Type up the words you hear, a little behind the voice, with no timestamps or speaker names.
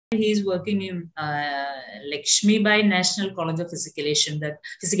he is working in Lekshmi by National College of Physical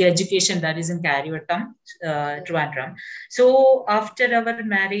Education, that is in Karyavattam, Trivandrum. So after our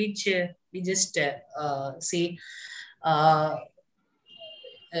marriage, we just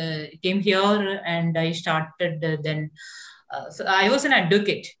came here, and I started then. So I was an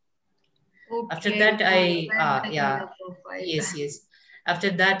advocate. Okay. After that, yes.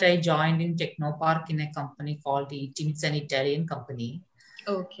 After that, I joined in Technopark in a company called it's an Italian company.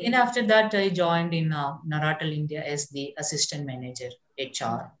 Okay. And after that, I joined in Noratel India as the assistant manager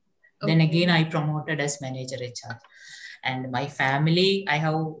HR. Then again, I promoted as manager HR. And my family, I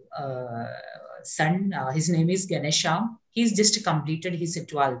have a son. His name is Ganesham. He's just completed his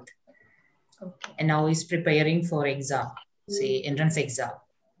 12th. Okay. And now he's preparing for exam, entrance exam.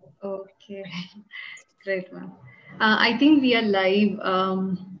 Okay, great, ma'am. I think we are live.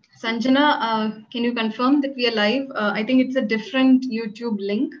 Sanjana, can you confirm that we are live? I think it's a different YouTube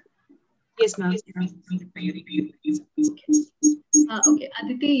link. Yes, ma'am. Okay,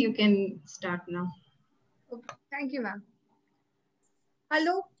 Aditi, you can start now. Okay, thank you, ma'am.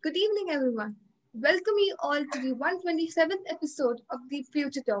 Hello, good evening, everyone. Welcome you all to the 127th episode of the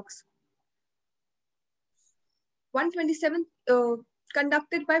Future Talks. 127th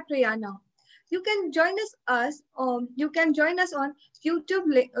conducted by Prayaana. You can join us on YouTube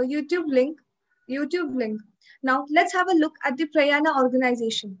link. Now let's have a look at the Prayaana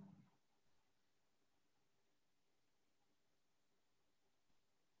organization.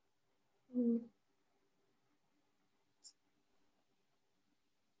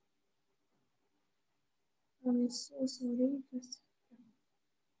 I'm so sorry.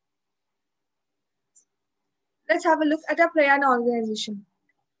 Let's have a look at our Prayaana organization.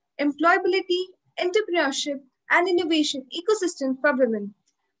 Employability, entrepreneurship, and innovation ecosystem for women.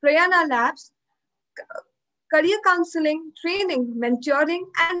 Prayaana Labs, career counseling, training, mentoring,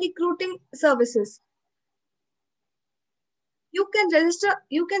 and recruiting services. You can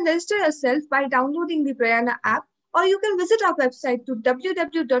register yourself by downloading the Prayaana app, or you can visit our website to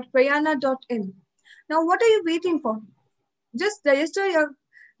www.prayaana.in. Now, what are you waiting for? Just register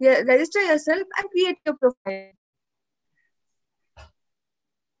yourself and create your profile.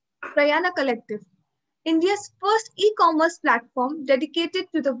 Prayaana Collective, India's first e-commerce platform dedicated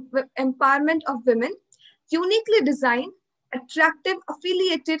to the empowerment of women, uniquely designed, attractive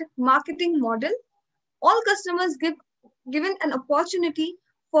affiliated marketing model. All customers given an opportunity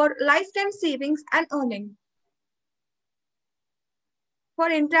for lifetime savings and earning. For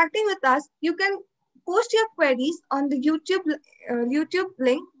interacting with us, you can post your queries on the YouTube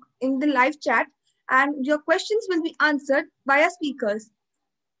link in the live chat, and your questions will be answered by our speakers.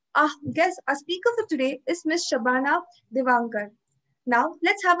 Our speaker for today is Ms.Shabana Divakaran. Now,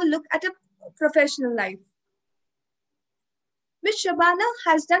 let's have a look at her professional life. Ms.Shabana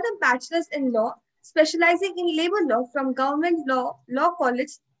has done a bachelor's in law, specializing in labor law from Government Law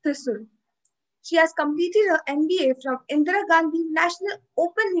College, Thrissur. She has completed her MBA from Indira Gandhi National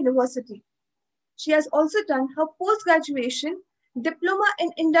Open University. She has also done her post-graduation diploma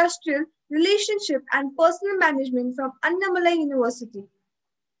in industrial relationship and personal management from Annamalai University.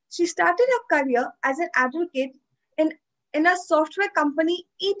 She started her career as an advocate in a software company,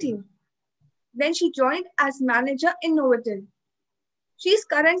 E-Team. Then she joined as manager in Noratel. She is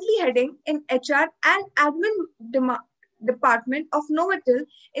currently heading in HR and admin department of Noratel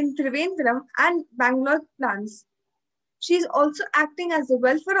in Trivandrum and Bangalore plants. She is also acting as a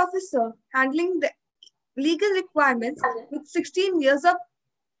welfare officer, handling the legal requirements with 16 years of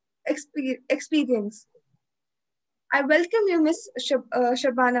experience. I welcome you, Ms.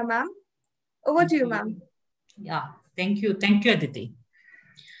 Shabana, ma'am. Over to you, ma'am. Yeah, thank you. Thank you, Aditi.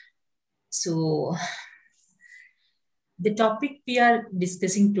 So, the topic we are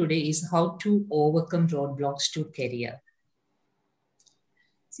discussing today is how to overcome roadblocks to career.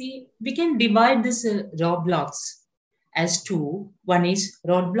 See, we can divide this roadblocks as two. One is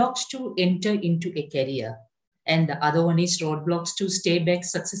roadblocks to enter into a career, and the other one is roadblocks to stay back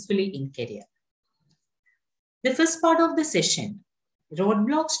successfully in career. The first part of the session,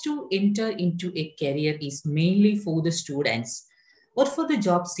 roadblocks to enter into a career, is mainly for the students or for the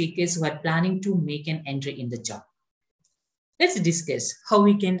job seekers who are planning to make an entry in the job. Let's discuss how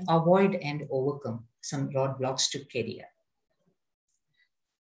we can avoid and overcome some roadblocks to career.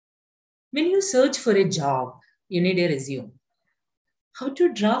 When you search for a job, you need a resume. How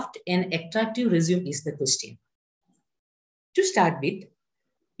to draft an attractive resume is the question. To start with,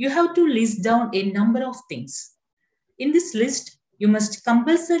 you have to list down a number of things. In this list, you must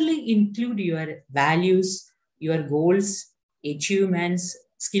compulsorily include your values, your goals, achievements,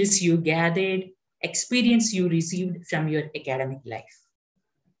 skills you gathered, experience you received from your academic life.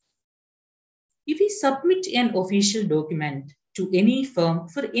 If we submit an official document to any firm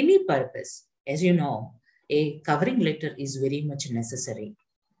for any purpose, as you know, a covering letter is very much necessary.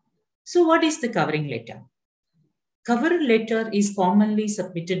 So what is the covering letter? Cover letter is commonly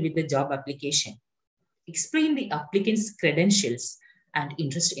submitted with the job application. Explain the applicant's credentials and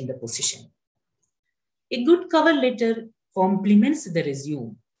interest in the position. A good cover letter complements the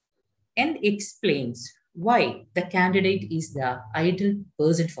resume and explains why the candidate is the ideal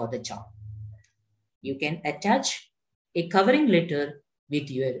person for the job. You can attach a covering letter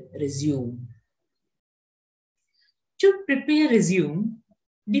with your resume. To prepare resume,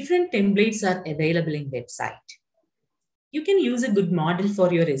 different templates are available in website. You can use a good model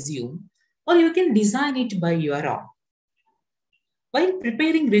for your resume or you can design it by your own. While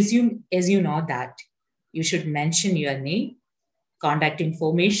preparing resume, as you know that, you should mention your name, contact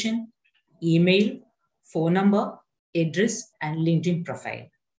information, email, phone number, address, and LinkedIn profile.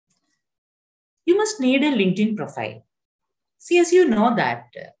 You must need a LinkedIn profile. See, as you know that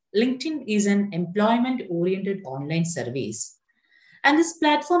LinkedIn is an employment-oriented online service, and this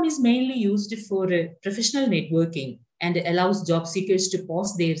platform is mainly used for professional networking and allows job seekers to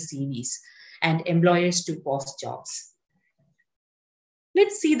post their CVs and employers to post jobs.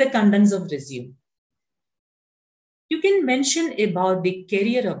 Let's see the contents of resume. You can mention about the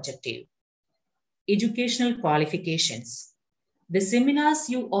career objective, educational qualifications, the seminars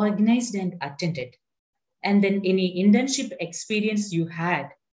you organized and attended, and then any internship experience you had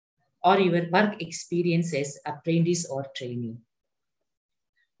or your work experience as apprentice or trainee.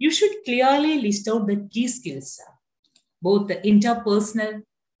 You should clearly list out the key skills, both the interpersonal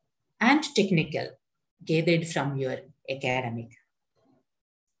and technical, gathered from your academic.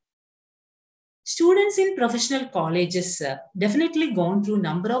 Students in professional colleges definitely gone through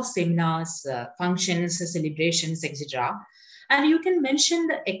number of seminars, functions, celebrations, etc. And you can mention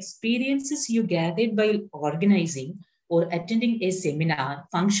the experiences you gathered while organizing or attending a seminar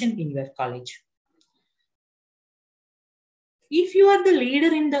function in your college. If you are the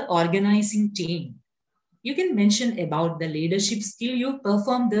leader in the organizing team, you can mention about the leadership skill you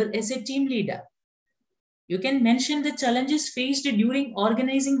performed there as a team leader. You can mention the challenges faced during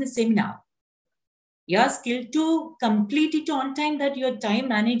organizing the seminar. Your skill to complete it on time, that your time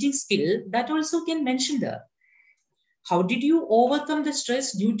managing skill, that also can mention there. How did you overcome the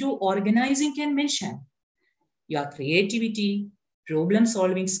stress due to organizing can mention. Your creativity, problem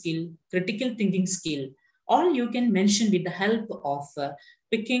solving skill, critical thinking skill, all you can mention with the help of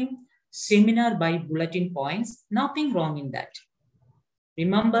picking seminar by bulletin points. Nothing wrong in that.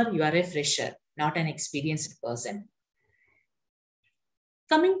 Remember, you are a fresher, not an experienced person.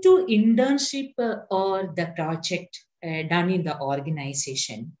 Coming to internship or the project done in the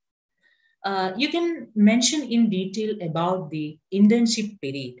organization, you can mention in detail about the internship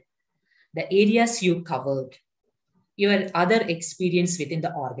period, the areas you covered, your other experience within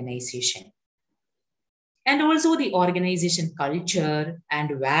the organization, and also the organization culture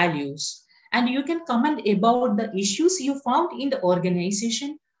and values. And you can comment about the issues you found in the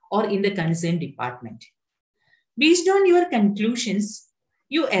organization or in the concerned department. Based on your conclusions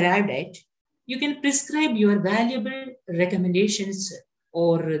you arrived at, you can prescribe your valuable recommendations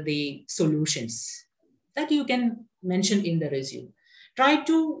or the solutions that you can mention in the resume. Try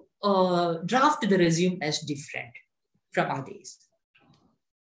to draft the resume as different from others.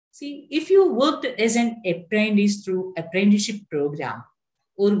 See, if you worked as an apprentice through apprenticeship program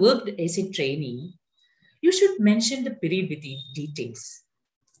or worked as a trainee, you should mention the period with the details.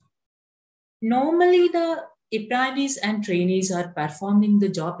 Normally, the apprentices and trainees are performing the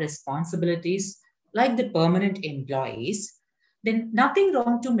job responsibilities like the permanent employees, then nothing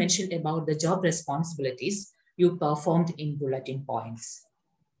wrong to mention about the job responsibilities you performed in bulletin points.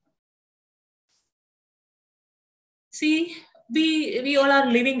 See, we all are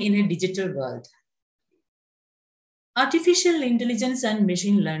living in a digital world. Artificial intelligence and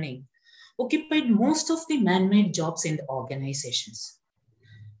machine learning occupied most of the man-made jobs in the organizations.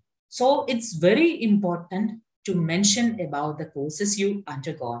 So it's very important to mention about the courses you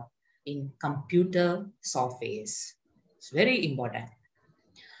undergone in computer softwares. It's very important.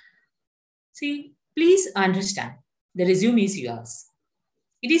 See, please understand, the resume is yours.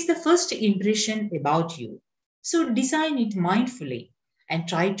 It is the first impression about you. So design it mindfully and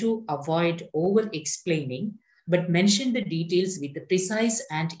try to avoid over-explaining, but mention the details with the precise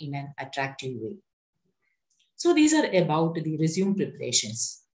and in an attractive way. So these are about the resume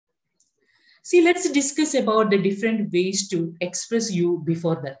preparations. See, let's discuss about the different ways to express you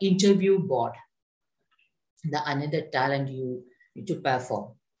before the interview board, the another talent you need to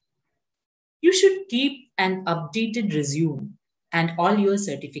perform. You should keep an updated resume and all your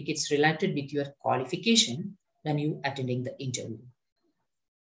certificates related with your qualification when you attending the interview.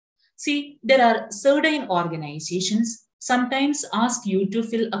 See, there are certain organizations sometimes ask you to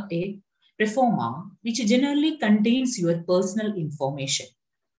fill up a proforma, which generally contains your personal information.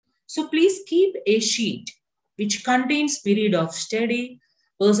 So please keep a sheet which contains period of study,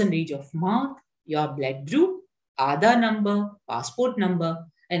 percentage of mark, your blood group, Aadhaar number, passport number,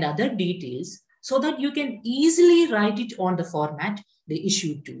 and other details so that you can easily write it on the format they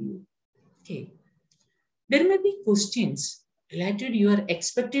issued to you. Okay. There may be questions related to your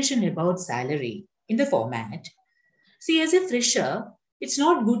expectation about salary in the format. See, as a fresher, it's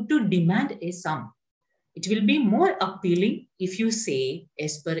not good to demand a sum. It will be more appealing if you say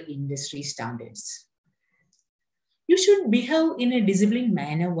as per industry standards. You should behave in a disciplined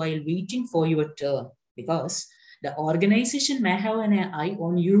manner while waiting for your turn because the organization may have an eye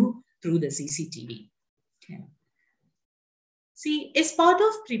on you through the CCTV. Okay. See, as part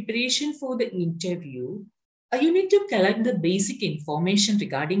of preparation for the interview, you need to collect the basic information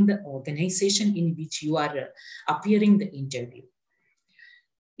regarding the organization in which you are appearing the interview.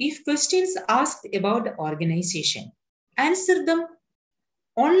 If questions asked about the organization, answer them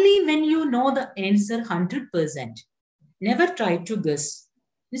only when you know the answer 100%. Never try to guess.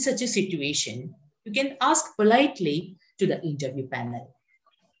 In such a situation, you can ask politely to the interview panel.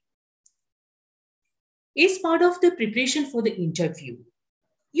 As part of the preparation for the interview,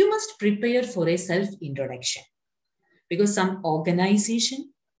 you must prepare for a self-introduction because some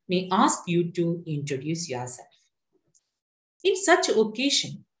organization may ask you to introduce yourself. In such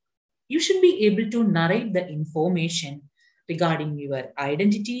occasion, you should be able to narrate the information regarding your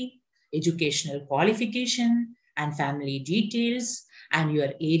identity, educational qualification, and family details, and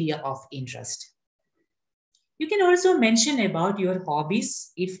your area of interest. You can also mention about your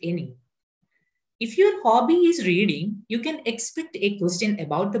hobbies, if any. If your hobby is reading, you can expect a question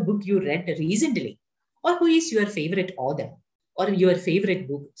about the book you read recently, or who is your favorite author, or your favorite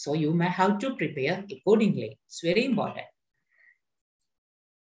book. So you may have to prepare accordingly. It's very important.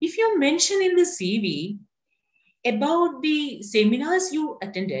 If you mention in the CV about the seminars you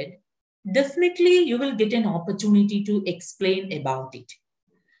attended, definitely you will get an opportunity to explain about it.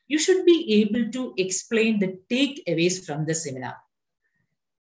 You should be able to explain the takeaways from the seminar.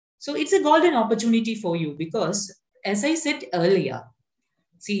 So it's a golden opportunity for you because, as I said earlier,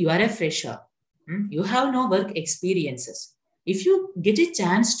 see, you are a fresher. You have no work experiences. If you get a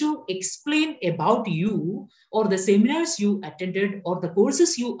chance to explain about you or the seminars you attended or the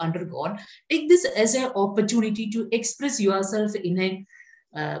courses you undergone, take this as an opportunity to express yourself in a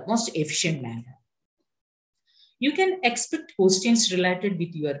most efficient manner. You can expect questions related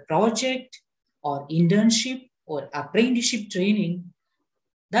with your project or internship or apprenticeship training.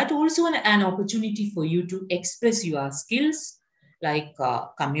 That also an opportunity for you to express your skills like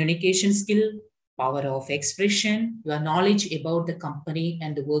communication skill, power of expression, your knowledge about the company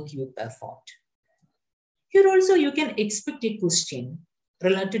and the work you performed. Here also you can expect a question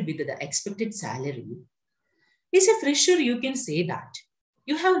related with the expected salary. As a fresher, you can say that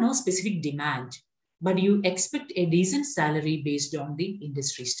you have no specific demand, but you expect a decent salary based on the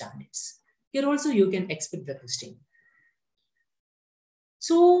industry standards. Here also you can expect the question.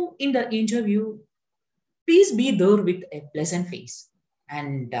 So in the interview, please be there with a pleasant face.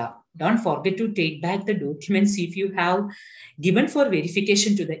 And don't forget to take back the documents if you have given for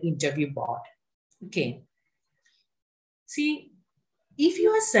verification to the interview board. Okay. See, if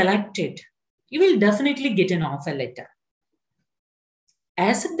you are selected, you will definitely get an offer letter.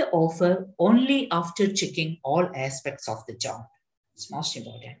 Accept the offer only after checking all aspects of the job. It's most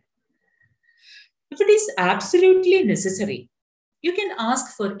important. If it is absolutely necessary, you can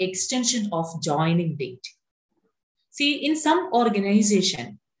ask for extension of joining date. See, in some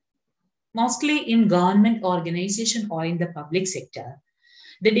organization, mostly in government organization or in the public sector,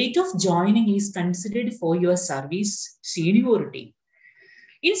 the date of joining is considered for your service seniority.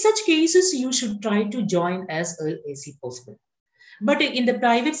 In such cases, you should try to join as early as possible. But in the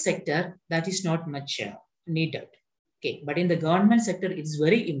private sector, that is not much needed. Okay, but in the government sector, it's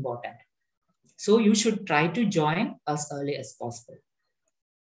very important. So you should try to join as early as possible.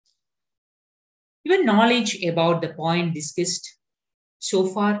 Your knowledge about the point discussed so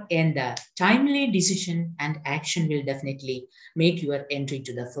far and the timely decision and action will definitely make your entry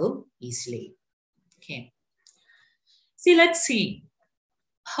to the firm easily. Okay. See, let's see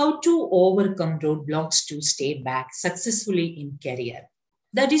how to overcome roadblocks to stay back successfully in career.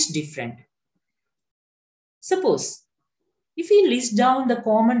 That is different. Suppose if we list down the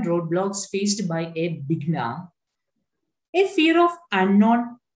common roadblocks faced by a beginner, a fear of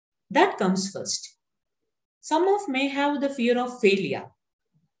unknown, that comes first. Some of may have the fear of failure,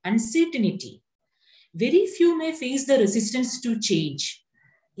 uncertainty. Very few may face the resistance to change,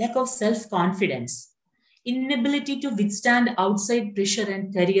 lack of self-confidence, inability to withstand outside pressure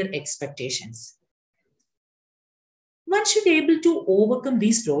and career expectations. One should be able to overcome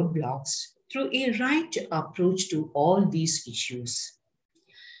these roadblocks through a right approach to all these issues.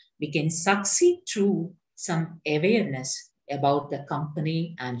 We can succeed through some awareness about the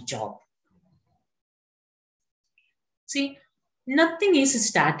company and job. See, nothing is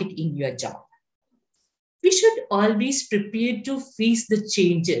static in your job. We should always prepare to face the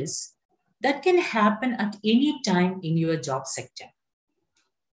changes that can happen at any time in your job sector.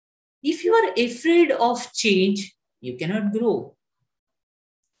 If you are afraid of change, you cannot grow.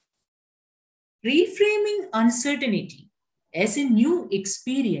 Reframing uncertainty as a new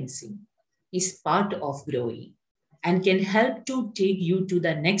experiencing is part of growing and can help to take you to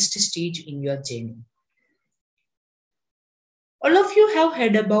the next stage in your journey. All of you have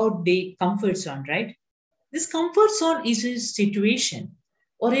heard about the comfort zone, right? This comfort zone is a situation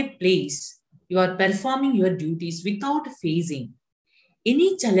or a place you are performing your duties without facing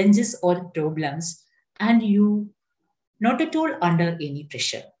any challenges or problems and you not at all under any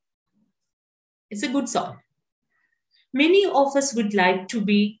pressure. It's a good zone. Many of us would like to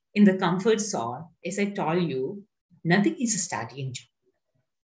be in the comfort zone. As I told you, nothing is static.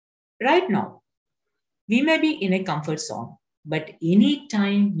 Right now, we may be in a comfort zone, but any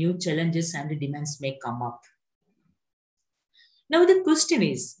time new challenges and demands may come up. Now the question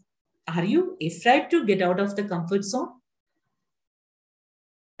is, are you afraid to get out of the comfort zone?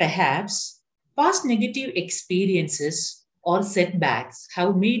 Perhaps past negative experiences or setbacks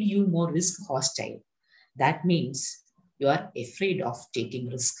have made you more risk hostile. That means you are afraid of taking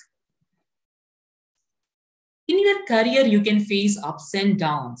risk. In your career, you can face ups and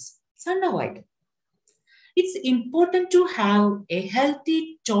downs. Avoid. It's important to have a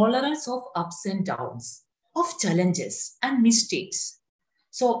healthy tolerance of ups and downs, of challenges and mistakes.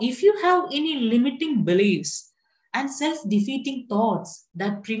 So if you have any limiting beliefs and self-defeating thoughts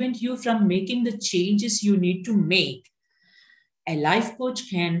that prevent you from making the changes you need to make, a life coach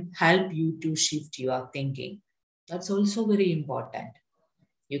can help you to shift your thinking. That's also very important.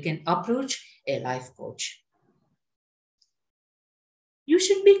 You can approach a life coach. You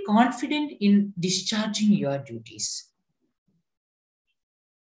should be confident in discharging your duties.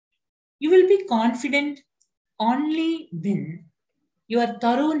 You will be confident only when your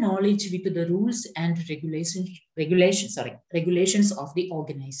thorough knowledge with the rules and regulations of the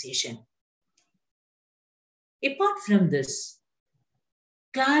organization. Apart from this,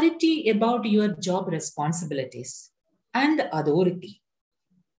 clarity about your job responsibilities and authority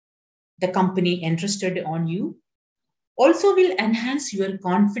the company entrusted on you also will enhance your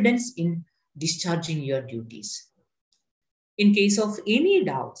confidence in discharging your duties. In case of any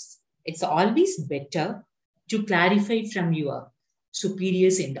doubts, it's always better to clarify from your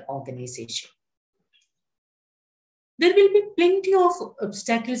superiors in the organization. There will be plenty of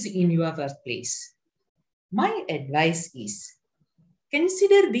obstacles in your workplace. My advice is,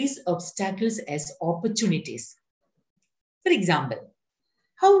 consider these obstacles as opportunities. For example,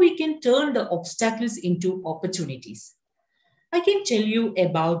 how we can turn the obstacles into opportunities. I can tell you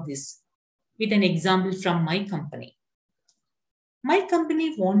about this with an example from my company. My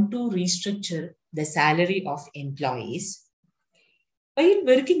company wants to restructure the salary of employees. While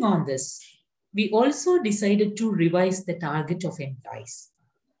working on this, we also decided to revise the target of employees.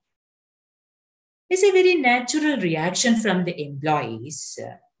 It's a very natural reaction from the employees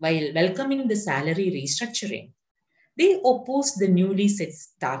while welcoming the salary restructuring. They opposed the newly set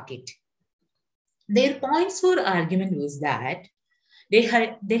target. Their points for argument was that they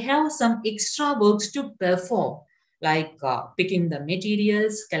have some extra works to perform, like picking the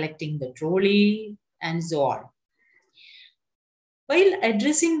materials, collecting the trolley, and so on. While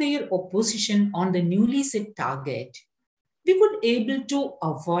addressing their opposition on the newly set target, we were able to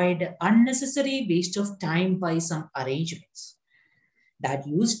avoid unnecessary waste of time by some arrangements that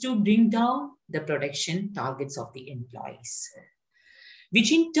used to bring down the production targets of the employees,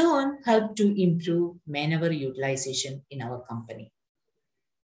 which in turn helped to improve manpower utilization in our company.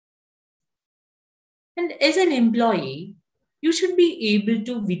 And as an employee, you should be able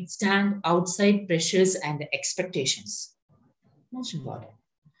to withstand outside pressures and expectations. Most important.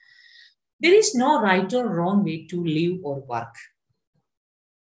 There is no right or wrong way to live or work.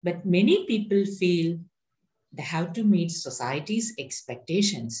 But many people feel they have to meet society's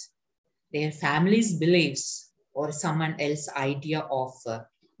expectations, their family's beliefs, or someone else's idea of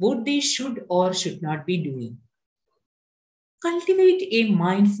what they should or should not be doing. Cultivate a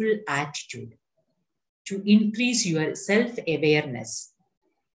mindful attitude. to increase your self-awareness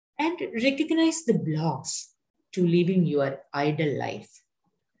and recognize the blocks to living your ideal life.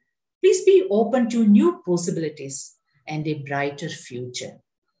 Please be open to new possibilities and a brighter future.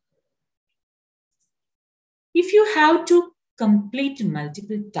 If you have to complete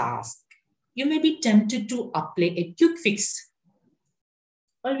multiple tasks, you may be tempted to apply a quick fix.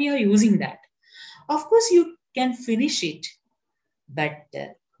 Well, we are using that. Of course, you can finish it, but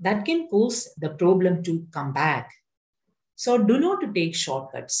that can cause the problem to come back. So do not take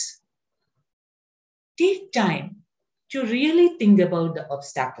shortcuts. Take time to really think about the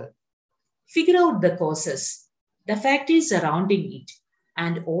obstacle. Figure out the causes, the factors surrounding it,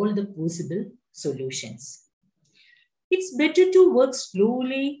 and all the possible solutions. It's better to work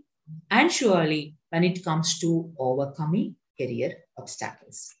slowly and surely when it comes to overcoming career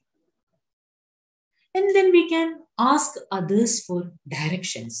obstacles. And then we can ask others for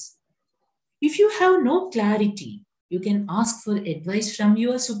directions. If you have no clarity, you can ask for advice from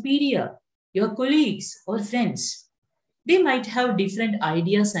your superior, your colleagues, or friends. They might have different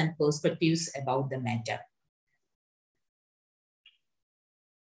ideas and perspectives about the matter.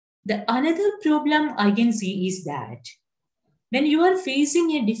 The another problem I can see is that when you are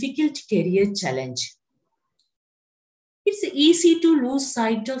facing a difficult career challenge, it's easy to lose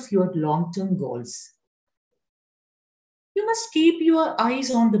sight of your long-term goals. You must keep your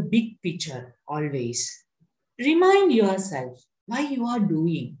eyes on the big picture always. Remind yourself why you are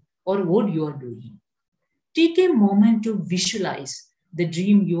doing or what you are doing. Take a moment to visualize the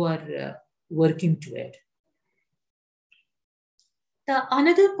dream you are working toward. The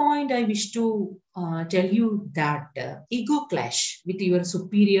another point I wish to tell you that ego clash with your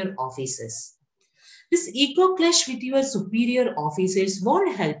superior officers. This ego clash with your superior officers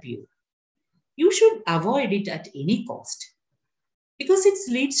won't help you. You should avoid it at any cost because it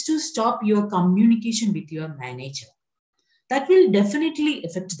leads to stop your communication with your manager. That will definitely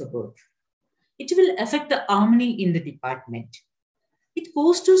affect the work. It will affect the harmony in the department. It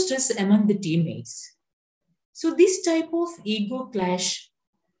causes to stress among the teammates. So this type of ego clash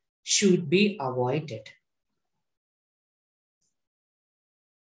should be avoided.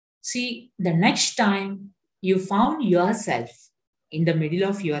 See, the next time you found yourself in the middle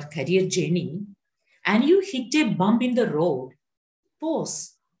of your career journey and you hit a bump in the road,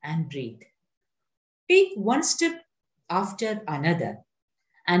 pause and breathe. Take one step after another.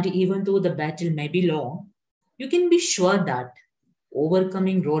 And even though the battle may be long, you can be sure that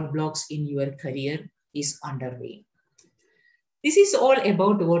overcoming roadblocks in your career is underway. This is all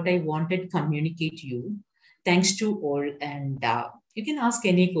about what I wanted to communicate to you. Thanks to all, and you can ask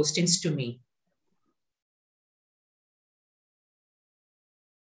any questions to me.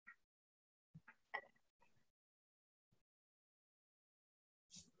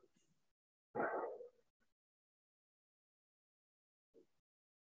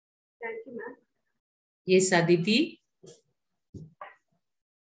 Thank you, ma'am. Yes, Aditi.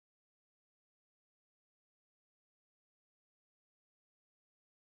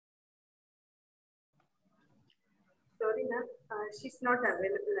 Sorry, ma'am. She's not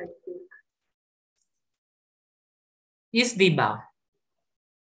available, I think. Yes, Deepa.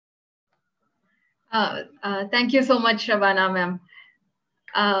 Thank you so much, Shabana, ma'am.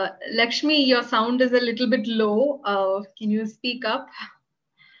 Lekshmi, your sound is a little bit low. Can you speak up?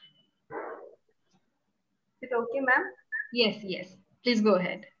 Is it okay, ma'am? Yes, yes. Please go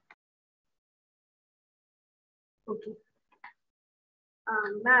ahead. Okay.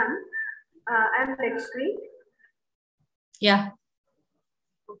 Ma'am, I'm Lakshmi. Yeah.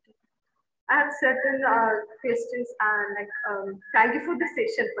 Okay. I have certain questions. Thank you for the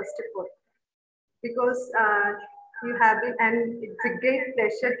session, first of all, because you have been, and it's a great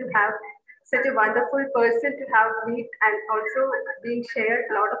pleasure to have such a wonderful person to have meet and also being shared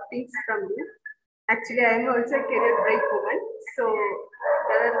a lot of things from you. Actually, I am also a career break woman, so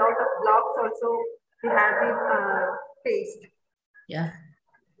there are a lot of blocks also we have been faced. Yeah.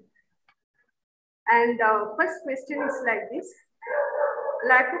 And first question is like this: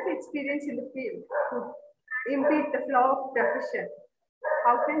 lack of experience in the field could impede the flow of profession.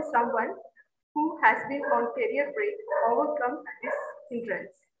 How can someone who has been on career break overcome this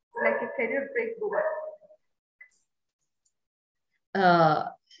hindrance, like a career break woman?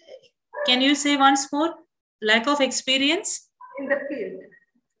 Can you say once more? Lack of experience? In the field.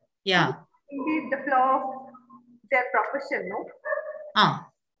 Yeah. Indeed, the flow of their profession, no?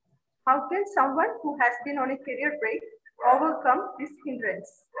 How can someone who has been on a career break overcome this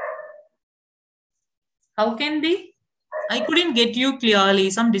hindrance? How can they? I couldn't get you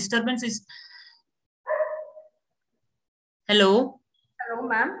clearly. Some disturbance is. Hello? Hello,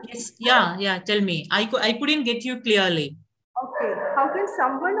 ma'am. Yes, yeah, tell me. I couldn't get you clearly. Okay, how can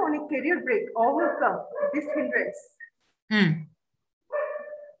someone on a career break overcome this hindrance?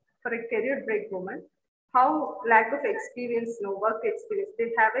 For a career break woman, how lack of experience, no work experience,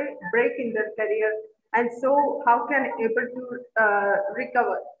 they have a break in their career, and so how can able to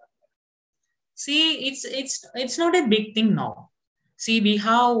recover? See, it's not a big thing now. See, we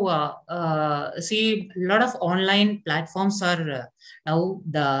have see a lot of online platforms are now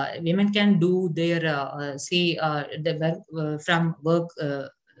the women can do their the work from work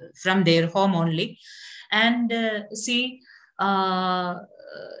from their home only, and see uh,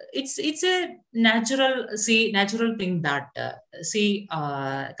 it's a natural thing that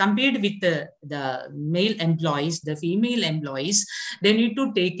compared with the male employees, the female employees, they need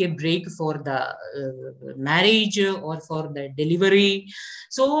to take a break for the marriage or for the delivery.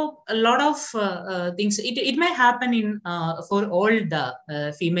 So a lot of things it may happen in for all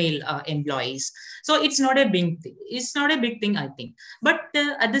the female employees. So it's not a big thing. It's not a big thing, I think. But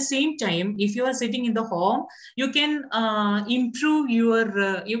at the same time, if you are sitting in the home, you can improve your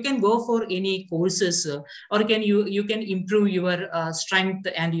you can go for any courses or you can improve your strength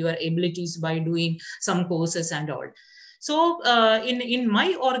and your abilities by doing some courses and all. So in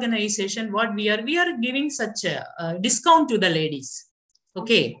my organization, what we are giving such a discount to the ladies.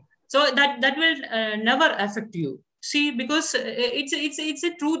 Okay, so that will never affect you. See, because it's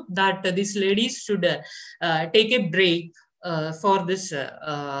a truth that these ladies should take a break for this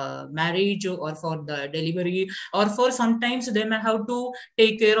marriage or for the delivery, or for sometimes they may have to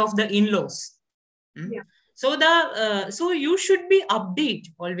take care of the in-laws. Yeah. So so you should be update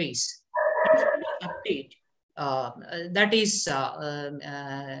always. You should be update. That is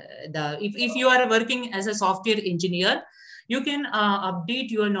if you are working as a software engineer, you can update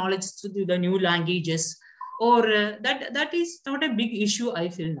your knowledge to the new languages, or that is not a big issue, I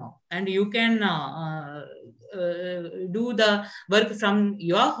feel now, and you can do the work from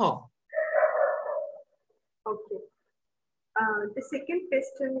your home. Okay. The second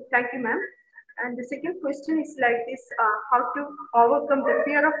question, thank you, ma'am. And the second question is like this: how to overcome the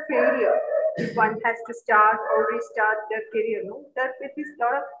fear of failure if one has to start or restart their career? No, that it is a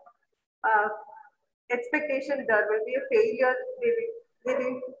lot of expectation. There will be a failure. They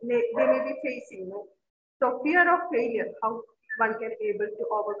may be facing. No, so fear of failure, how one can able to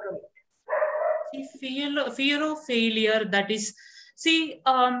overcome it? See, fear of failure. That is, see,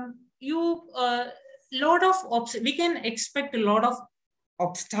 you lot of we can expect a lot of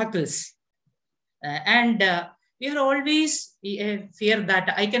obstacles, and we are always fear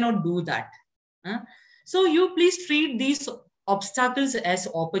that I cannot do that. So you please treat these obstacles as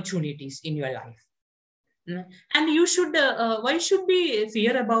opportunities in your life. And you should why should be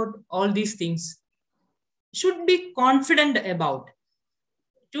fear about all these things? Should be confident about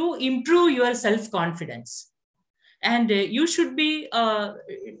to improve your self-confidence. And you should be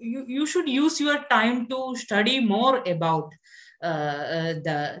you should use your time to study more about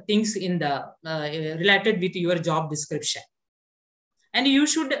the things in the related with your job description. And you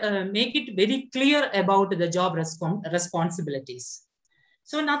should make it very clear about the job responsibilities.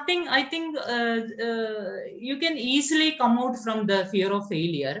 So nothing, I think you can easily come out from the fear of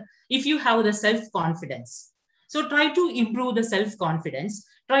failure if you have the self-confidence. So try to improve the self-confidence,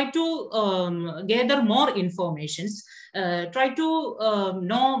 try to gather more informations, try to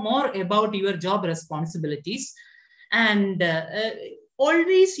know more about your job responsibilities, and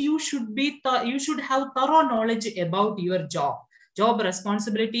always you should you should have thorough knowledge about your job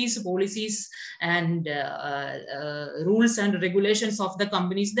responsibilities, policies, and rules and regulations of the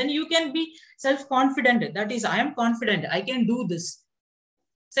companies. Then you can be self-confident. That is, I am confident, I can do this.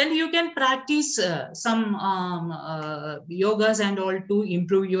 Then you can practice some yogas and all to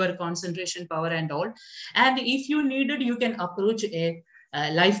improve your concentration power and all. And if you need it, you can approach a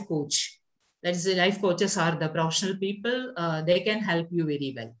life coach. That is, the life coaches are the professional people. They can help you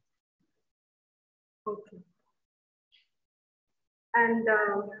very well. Okay. And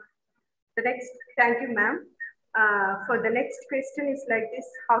the next, thank you, ma'am. For the next question is like this: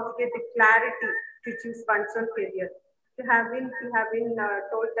 how to get the clarity to choose one's own career? You have been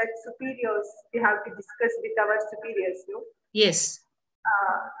told that superiors, we have to discuss with our superiors, no? Yes.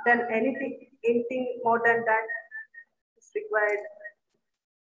 Then anything more than that is required.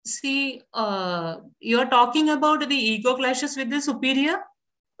 See, you're talking about the ego clashes with the superior?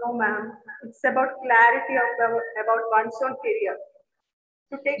 No, ma'am. It's about clarity about one's own career.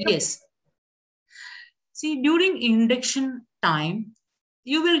 To take yes. See, during induction time,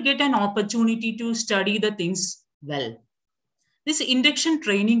 you will get an opportunity to study the things well. This induction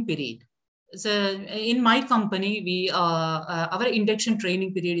training period, So in my company, our induction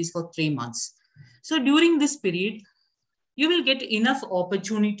training period is for 3 months. So during this period, you will get enough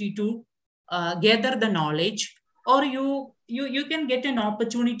opportunity to gather the knowledge, or you can get an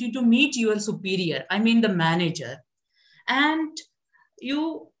opportunity to meet your superior, I mean the manager. And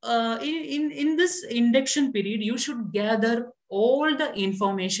you in this induction period, you should gather all the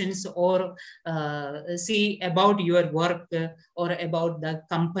informations, or see about your work, or about the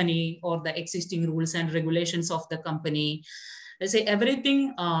company, or the existing rules and regulations of the company. Say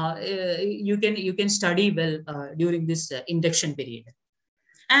everything, you can study well during this induction period.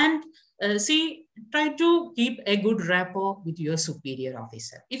 And see, try to keep a good rapport with your superior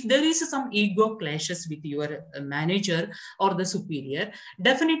officer. If there is some ego clashes with your manager or the superior,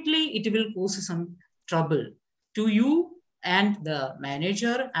 definitely it will cause some trouble to you and the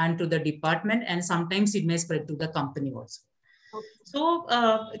manager and to the department, and sometimes it may spread to the company also. So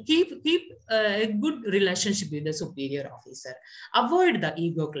keep a good relationship with the superior officer. Avoid the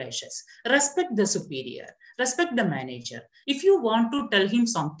ego clashes. Respect the superior. Respect the manager. If you want to tell him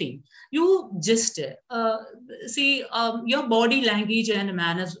something, you just see, your body language and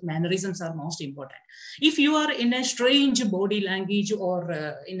mannerisms are most important. If you are in a strange body language, or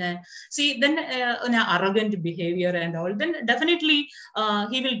in a then in an arrogant behavior and all, then definitely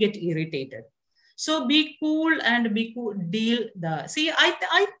he will get irritated. So be cool and be cool, deal the, see,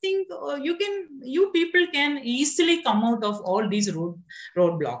 I think you people can easily come out of all these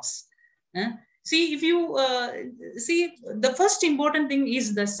roadblocks. See, if you see, the first important thing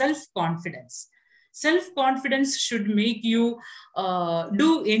is the self-confidence. Self-confidence should make you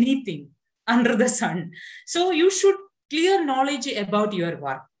do anything under the sun. So you should clear knowledge about your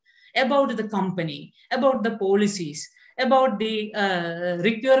work, about the company, about the policies, about the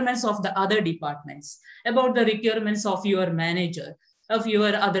requirements of the other departments, about the requirements of your manager, of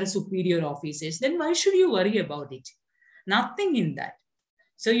your other superior offices. Then why should you worry about it? Nothing in that.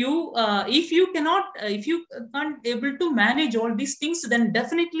 So you, if you can't able to manage all these things, then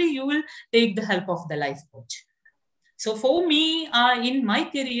definitely you will take the help of the life coach. So for me, in my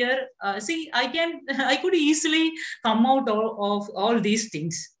career, see, I could easily come out of all these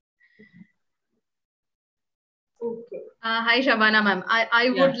things. Okay. Hi, Shabana ma'am.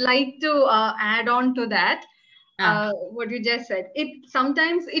 I would like to add on to that. What you just said.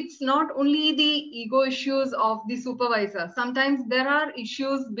 Sometimes it's not only the ego issues of the supervisor. Sometimes there are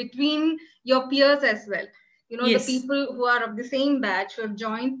issues between your peers as well. You know, Yes. the people who are of the same batch, who have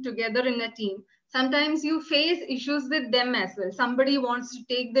joined together in a team. Sometimes you face issues with them as well. Somebody wants to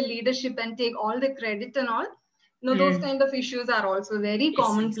take the leadership and take all the credit and all. You know, those kind of issues are also very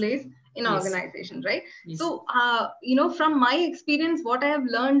commonplace in organization, right? Yes. So, you know, from my experience, what I have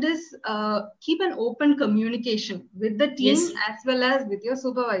learned is keep an open communication with the team as well as with your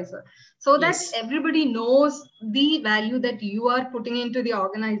supervisor, so that everybody knows the value that you are putting into the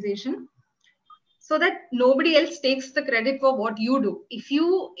organization, so that nobody else takes the credit for what you do. If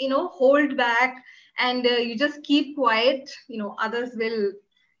you, you know, hold back and you just keep quiet, you know, others will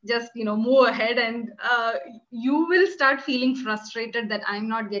just, you know, move ahead, and you will start feeling frustrated that I'm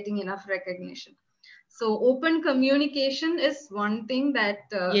not getting enough recognition. So open communication is one thing that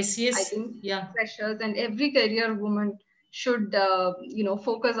I think freshers and every career woman should, you know,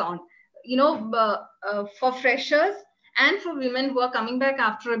 focus on. You know, for freshers and for women who are coming back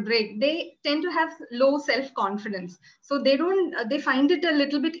after a break, they tend to have low self-confidence. So they find it a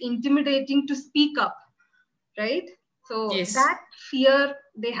little bit intimidating to speak up, right? So that fear,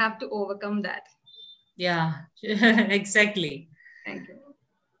 they have to overcome that. Yeah, exactly. Thank you.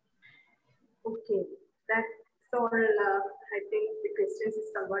 Okay, that's all. I think the questions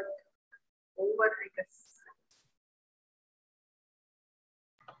is somewhat over, I guess.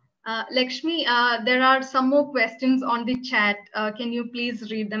 Lekshmi, there are some more questions on the chat. Can you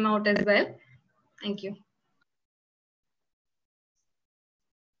please read them out as well? Thank you.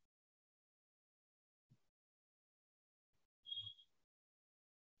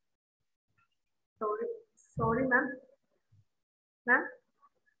 Sorry, ma'am. Ma'am?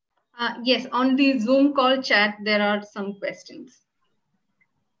 Yes, on the Zoom call chat, there are some questions.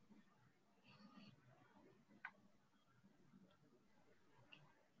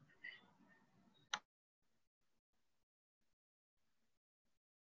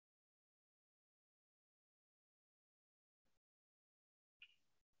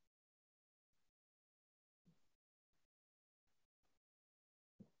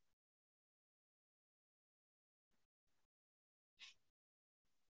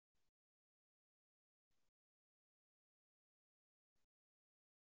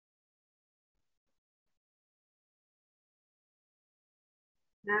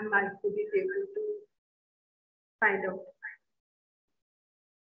 Ma'am, I couldn't able to find out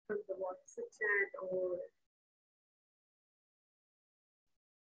from the WhatsApp chat or.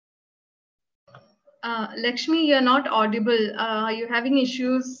 Lakshmi, you're not audible. Are you having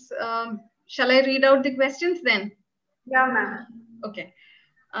issues? Shall I read out the questions then? Yeah, ma'am. Okay.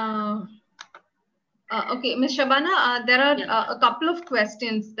 Okay, Ms.Shabana, there are a couple of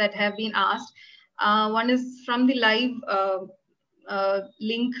questions that have been asked. One is from the live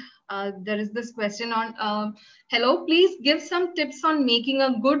link. There is this question on, hello, please give some tips on making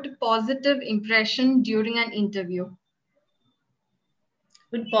a good positive impression during an interview.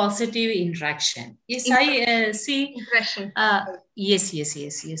 Good positive interaction. Yes, I see. Impression. Yes.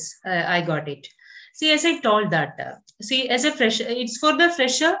 I got it. See, as I told that, see, as a fresher, it's for the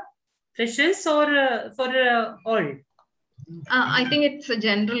freshers or for all? I think it's a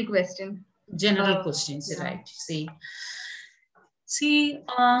general question. General questions, yeah. right? See,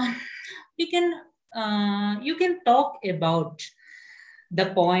 you can talk about the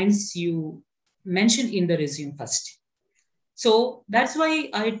points you mentioned in the resume first. So that's why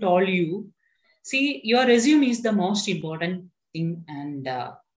I told you, see, your resume is the most important thing. And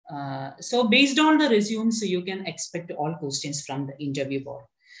so based on the resume, so you can expect all questions from the interview board.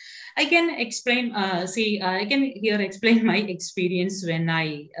 I can explain, I can here explain my experience when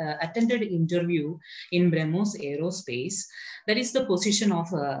I attended interview in BrahMos Aerospace. That is the position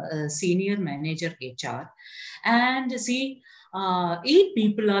of a senior manager HR. And see, 8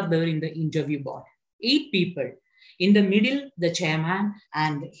 people are there in the interview board. 8 people. In the middle, the chairman,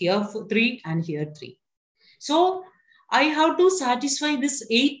 and here 3 and here 3. So I have to satisfy these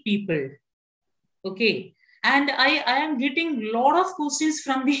 8 people. Okay. And I am getting a lot of questions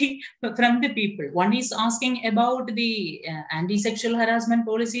from the people. One is asking about the anti-sexual harassment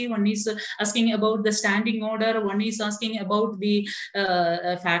policy. One is asking about the standing order. One is asking about the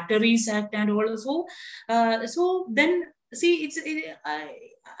Factories Act and all. So then, see,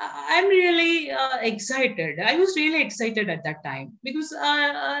 I'm really excited. I was really excited at that time because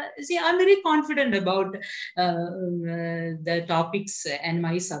see, I'm very confident about the topics and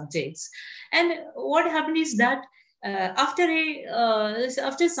my subjects. And what happened is that after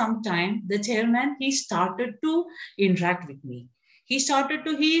some time, the chairman, he started to interact with me. He started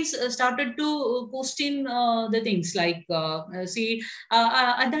to question the things like,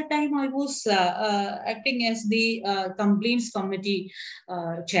 at that time I was acting as the complaints committee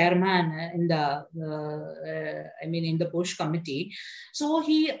chairman in the push committee. So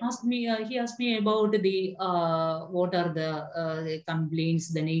he asked me about the what are the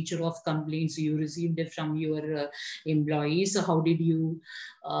complaints, the nature of complaints you received from your employees. How did you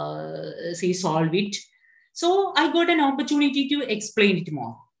solve it? So I got an opportunity to explain it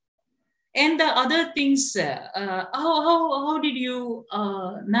more. And the other things, how did you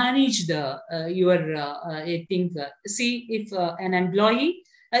manage your thing? See, if an employee,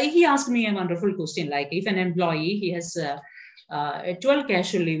 he asked me a wonderful question, like if an employee, he has 12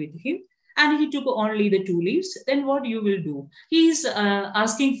 casual leave with him, and he took only the 2 leaves, then what you will do? He is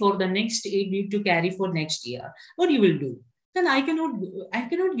asking for the next 8 leave to carry for next year. What you will do? Then I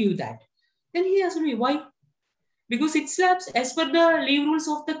cannot give that. Then he asked me, why? Because it's lapsed as per the leave rules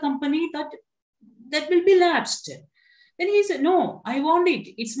of the company, that will be lapsed. Then he said, no, I want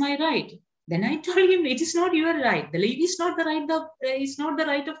it. It's my right. Then I told him, it is not your right. The leave is not the right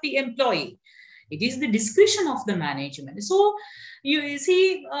of the employee. It is the discretion of the management. So you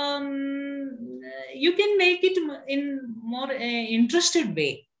see, you can make it in more interested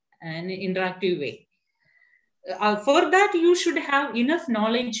way and interactive way. For that, you should have enough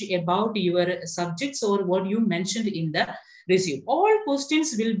knowledge about your subjects or what you mentioned in the resume. All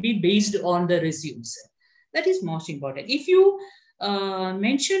questions will be based on the resumes. That is most important. If you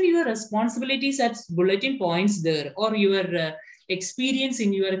mention your responsibilities as bulletin points there, or your experience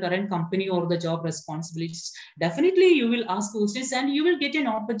in your current company or the job responsibilities, definitely you will ask questions and you will get an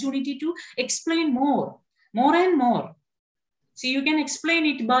opportunity to explain more and more. So you can explain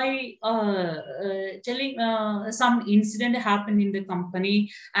it by telling some incident happened in the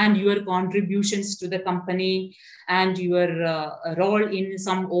company and your contributions to the company and your role in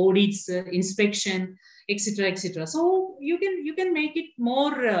some audits, inspection, etc., etc. So you can make it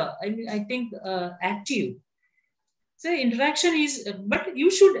more, I think, active. So interaction is, but you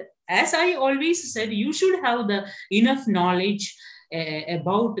should, as I always said, you should have the enough knowledge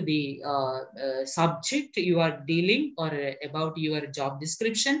about the subject you are dealing, or about your job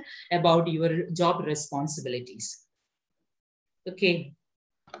description, about your job responsibilities. Okay.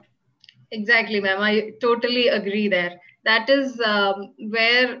 Exactly, ma'am. I totally agree there. That is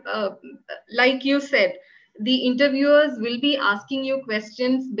where, like you said, the interviewers will be asking you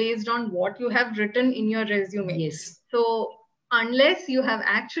questions based on what you have written in your resume. Yes. So unless you have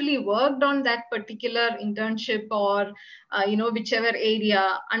actually worked on that particular internship or whichever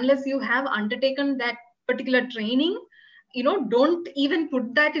area, unless you have undertaken that particular training, don't even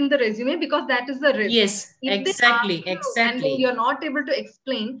put that in the resume, because that is the risk. Yes, if exactly, they ask you and then you're not able to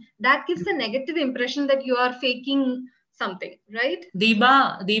explain, that gives a negative impression that you are faking something, right?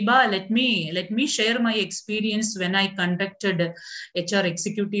 Deepa, let me share my experience when I conducted HR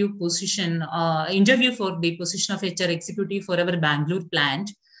executive position interview for the position of HR executive for our Bangalore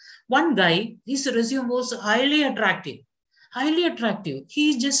plant. One guy, his resume was highly attractive.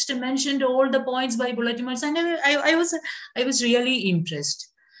 He just mentioned all the points by bullet points, and I was really impressed.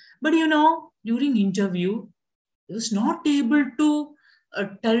 But during interview, he was not able to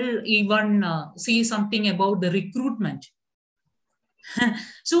tell even say something about the recruitment.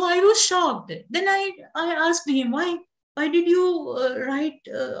 So I was shocked. Then I asked him, why did you write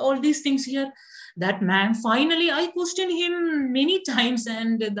all these things here? That man, finally, I questioned him many times,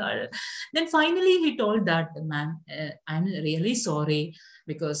 and then finally he told that, man, I'm really sorry,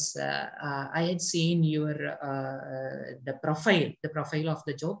 because I had seen your the profile of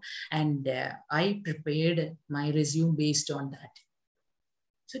the job, and I prepared my resume based on that.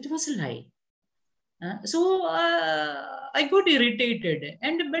 So it was a lie. So I got irritated,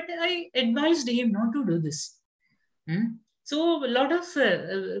 but I advised him not to do this. So a lot of see,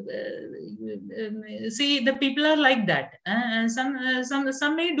 the people are like that.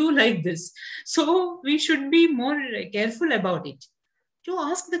 Some may do like this. So we should be more careful about it, to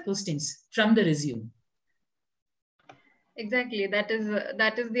ask the questions from the resume. Exactly. That is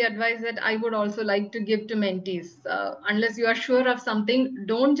the advice that I would also like to give to mentees. Unless you are sure of something,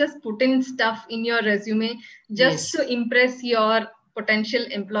 don't just put in stuff in your resume just to impress your potential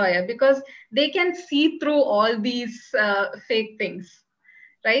employer, because they can see through all these fake things,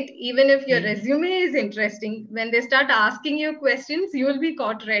 right? Even if your resume is interesting, when they start asking you questions, you will be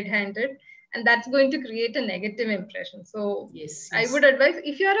caught red-handed, and that's going to create a negative impression. So I would advise,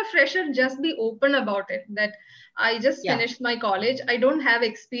 if you are a fresher, just be open about it, that I just finished my college, I don't have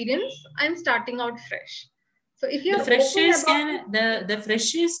experience, I'm starting out fresh. So if you're the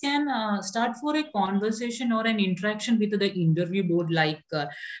freshers can start for a conversation or an interaction with the interview board, like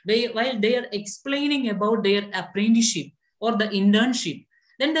while they are explaining about their apprenticeship or the internship,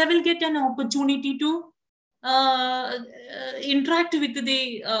 then they will get an opportunity to interact with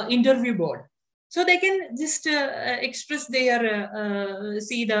the interview board. So they can just express their,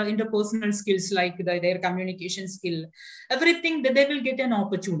 see the interpersonal skills, like their communication skill, everything, that they will get an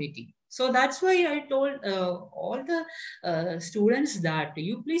opportunity. So that's why I told all the students that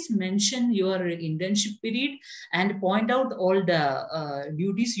you please mention your internship period and point out all the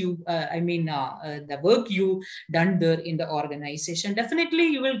duties the work you done there in the organization. Definitely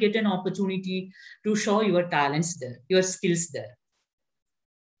you will get an opportunity to show your talents there, your skills there.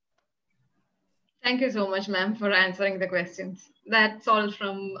 Thank you so much, ma'am, for answering the questions. That's all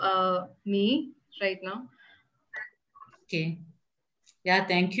from me right now. Okay. Yeah,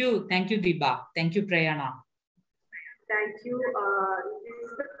 thank you. Thank you, Deepa. Thank you, Prayaana. Thank you. This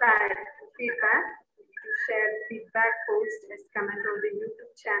is the feedback. You share feedback, post as comment on the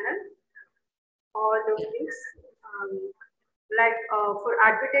YouTube channel. All those things. For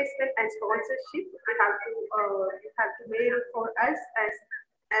advertisement and sponsorship, you have to mail for us as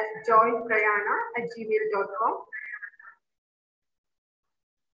joinprayaana@gmail.com.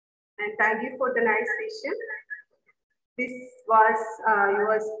 And thank you for the nice session. This was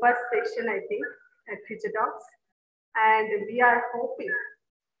your first session, I think, at Future Talks. And we are hoping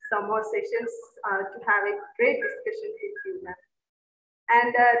some more sessions to have a great discussion with you, ma'am.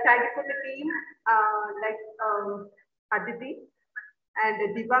 And thank you for the team, Aditi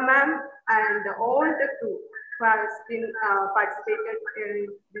and Deepa ma'am, and all the crew who has been participated in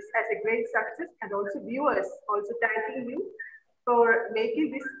this as a great success, and also viewers also thanking you for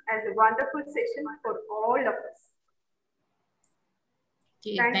making this as a wonderful session for all of us.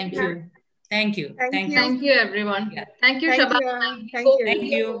 Okay, thank you. Thank you. Thank you, everyone. Yeah. Thank you, Shabana. Thank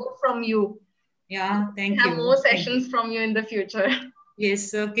you. More from you. Yeah, thank you. Have more sessions from you in the future.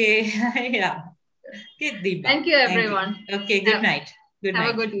 Yes, okay. Yeah. Okay, Deepa. Thank you, everyone. Okay, good night. Good night.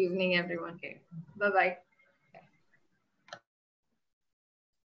 Have a good evening, everyone. Okay. Bye-bye.